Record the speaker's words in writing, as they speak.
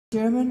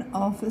German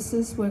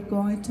officers were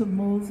going to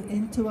move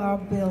into our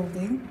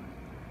building,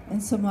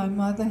 and so my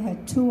mother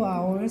had 2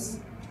 hours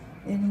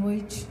in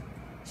which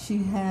she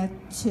had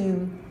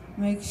to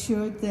make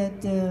sure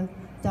that the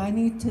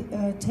dining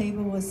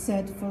table was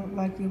set for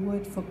like you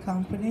would for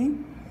company,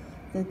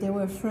 that there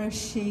were fresh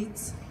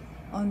sheets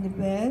on the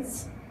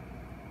beds,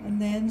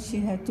 and then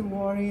she had to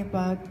worry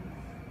about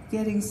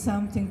getting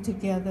something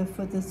together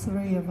for the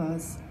three of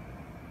us.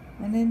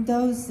 And in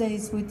those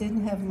days, we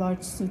didn't have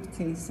large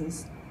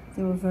suitcases.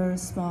 They were very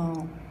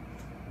small.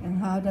 And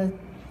how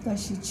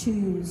does she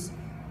choose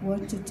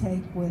what to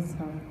take with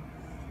her?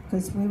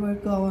 Because we were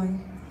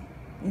going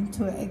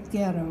into a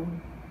ghetto.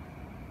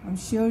 I'm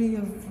sure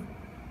you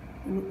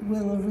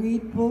will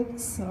read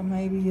books, or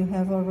maybe you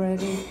have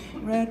already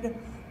read.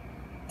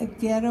 A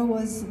ghetto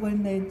was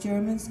when the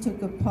Germans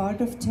took a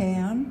part of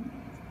town,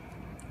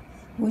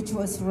 which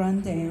was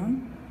run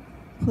down,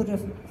 put a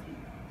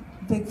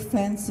big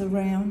fence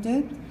around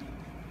it,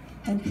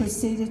 and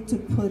proceeded to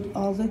put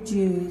all the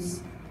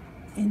Jews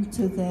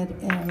into that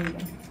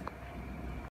area.